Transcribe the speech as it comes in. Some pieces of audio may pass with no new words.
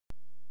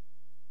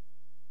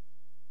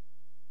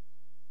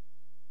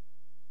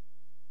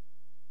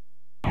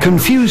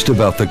Confused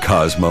about the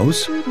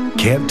cosmos?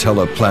 Can't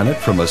tell a planet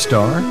from a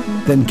star?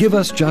 Then give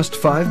us just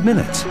 5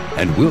 minutes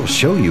and we'll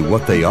show you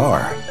what they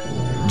are.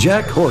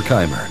 Jack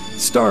Horkheimer,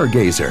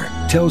 stargazer,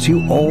 tells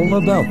you all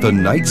about the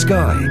night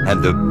sky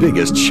and the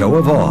biggest show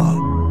of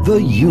all,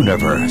 the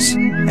universe.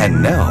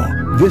 And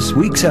now, this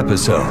week's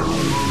episode.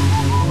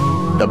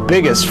 The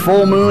biggest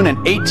full moon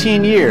in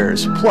 18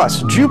 years,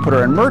 plus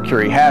Jupiter and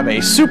Mercury have a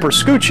super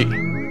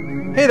Scoochy.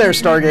 Hey there,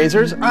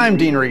 stargazers. I'm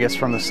Dean Regas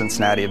from the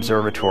Cincinnati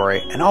Observatory,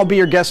 and I'll be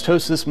your guest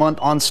host this month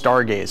on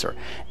Stargazer.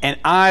 And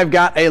I've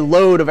got a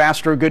load of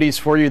astro goodies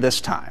for you this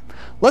time.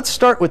 Let's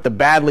start with the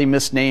badly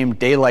misnamed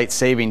Daylight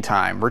Saving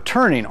Time,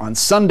 returning on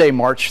Sunday,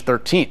 March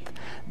 13th.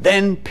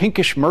 Then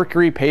pinkish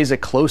Mercury pays a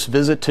close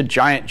visit to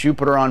giant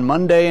Jupiter on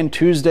Monday and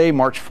Tuesday,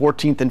 March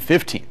 14th and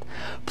 15th.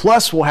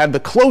 Plus, we'll have the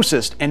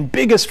closest and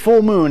biggest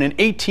full moon in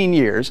 18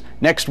 years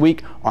next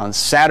week on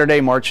Saturday,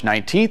 March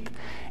 19th.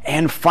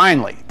 And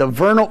finally, the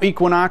vernal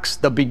equinox,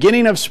 the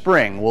beginning of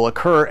spring, will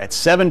occur at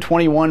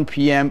 7:21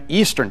 p.m.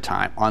 Eastern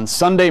Time on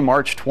Sunday,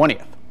 March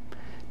 20th.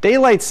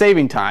 Daylight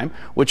Saving Time,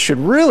 which should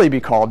really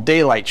be called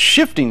Daylight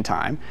Shifting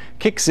Time,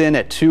 kicks in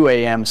at 2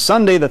 a.m.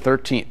 Sunday the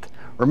 13th.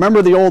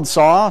 Remember the old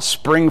saw,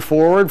 spring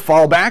forward,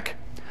 fall back?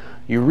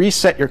 You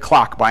reset your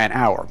clock by an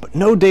hour, but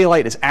no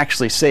daylight is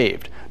actually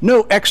saved.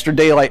 No extra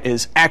daylight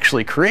is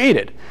actually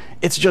created.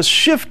 It's just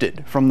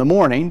shifted from the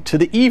morning to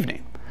the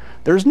evening.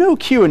 There's no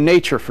cue in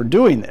nature for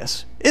doing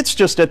this. It's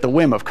just at the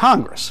whim of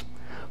Congress.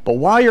 But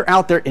while you're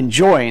out there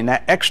enjoying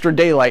that extra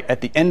daylight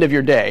at the end of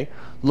your day,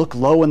 look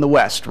low in the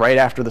west right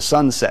after the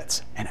sun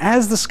sets. And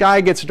as the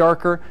sky gets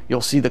darker, you'll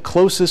see the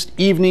closest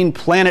evening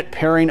planet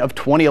pairing of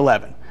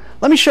 2011.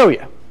 Let me show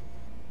you.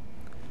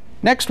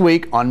 Next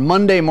week, on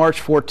Monday,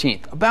 March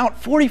 14th,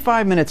 about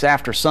 45 minutes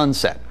after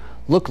sunset,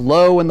 look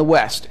low in the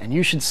west and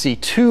you should see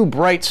two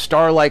bright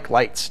star-like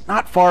lights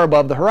not far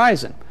above the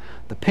horizon.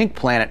 The pink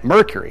planet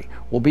Mercury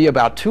will be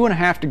about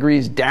 2.5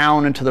 degrees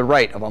down and to the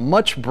right of a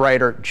much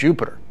brighter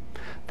Jupiter.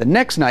 The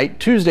next night,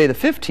 Tuesday the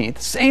 15th,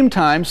 same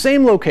time,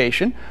 same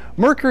location,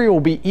 Mercury will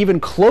be even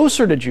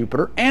closer to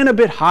Jupiter and a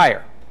bit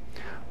higher.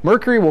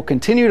 Mercury will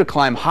continue to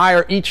climb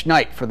higher each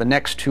night for the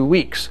next 2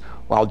 weeks,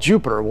 while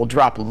Jupiter will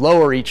drop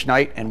lower each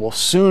night and will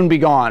soon be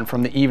gone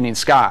from the evening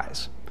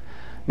skies.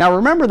 Now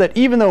remember that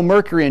even though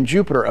Mercury and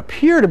Jupiter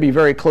appear to be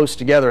very close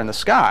together in the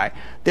sky,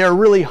 they are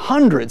really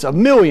hundreds of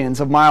millions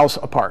of miles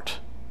apart.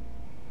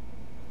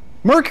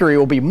 Mercury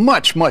will be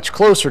much, much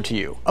closer to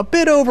you, a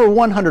bit over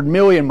 100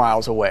 million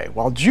miles away,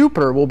 while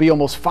Jupiter will be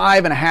almost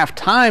 5.5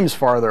 times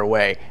farther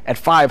away at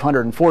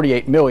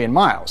 548 million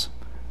miles.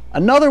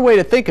 Another way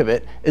to think of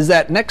it is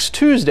that next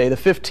Tuesday, the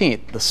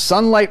 15th, the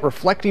sunlight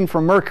reflecting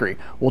from Mercury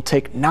will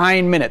take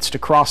 9 minutes to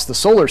cross the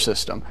solar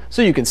system,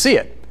 so you can see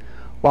it,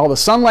 while the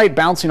sunlight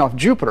bouncing off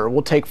Jupiter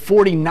will take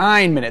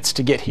 49 minutes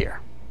to get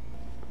here.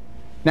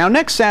 Now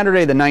next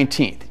Saturday the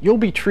 19th, you'll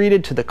be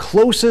treated to the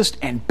closest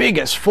and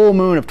biggest full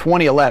moon of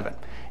 2011.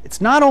 It's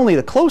not only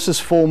the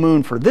closest full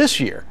moon for this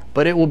year,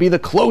 but it will be the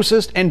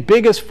closest and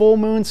biggest full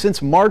moon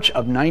since March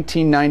of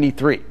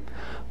 1993.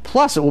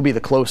 Plus it will be the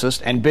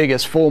closest and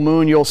biggest full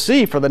moon you'll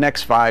see for the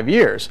next 5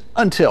 years,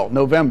 until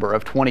November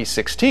of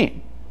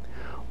 2016.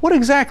 What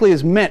exactly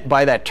is meant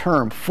by that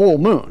term full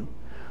moon?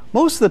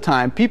 Most of the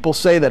time, people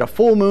say that a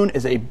full moon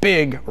is a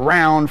big,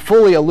 round,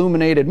 fully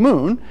illuminated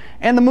moon,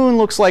 and the moon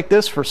looks like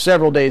this for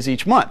several days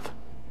each month.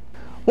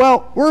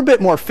 Well, we're a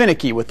bit more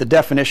finicky with the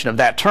definition of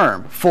that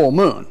term, full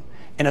moon.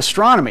 In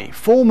astronomy,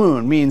 full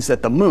moon means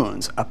that the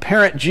moon's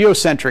apparent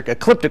geocentric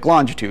ecliptic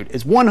longitude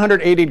is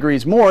 180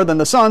 degrees more than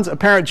the sun's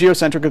apparent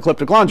geocentric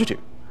ecliptic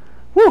longitude.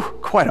 Whew,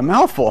 quite a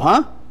mouthful,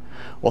 huh?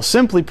 Well,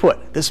 simply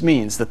put, this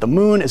means that the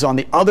moon is on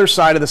the other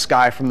side of the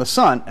sky from the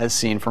sun as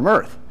seen from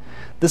Earth.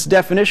 This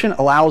definition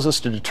allows us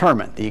to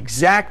determine the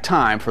exact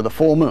time for the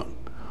full moon.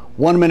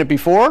 1 minute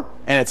before,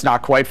 and it's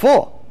not quite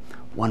full.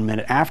 1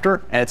 minute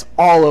after, and it's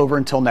all over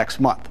until next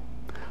month.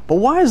 But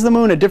why is the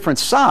moon a different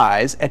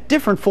size at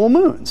different full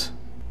moons?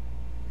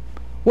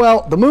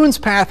 Well, the moon's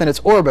path in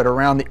its orbit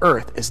around the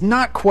Earth is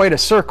not quite a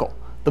circle.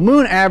 The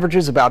moon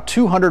averages about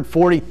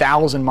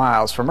 240,000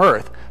 miles from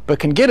Earth, but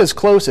can get as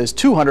close as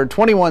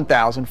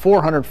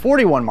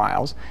 221,441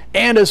 miles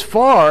and as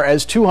far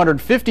as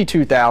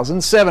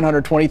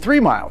 252,723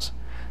 miles.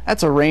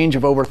 That's a range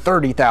of over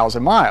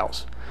 30,000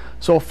 miles.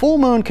 So a full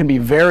moon can be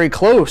very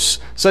close,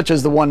 such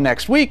as the one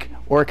next week,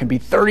 or it can be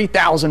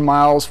 30,000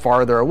 miles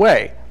farther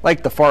away,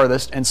 like the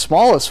farthest and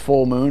smallest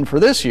full moon for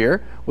this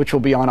year, which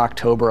will be on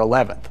October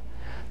 11th.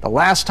 The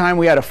last time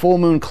we had a full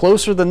moon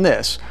closer than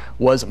this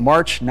was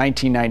March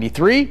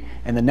 1993,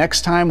 and the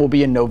next time will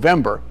be in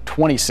November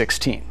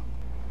 2016.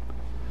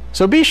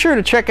 So be sure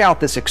to check out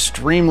this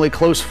extremely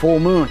close full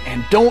moon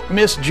and don't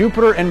miss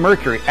Jupiter and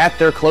Mercury at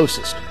their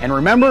closest. And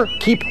remember,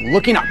 keep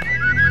looking up.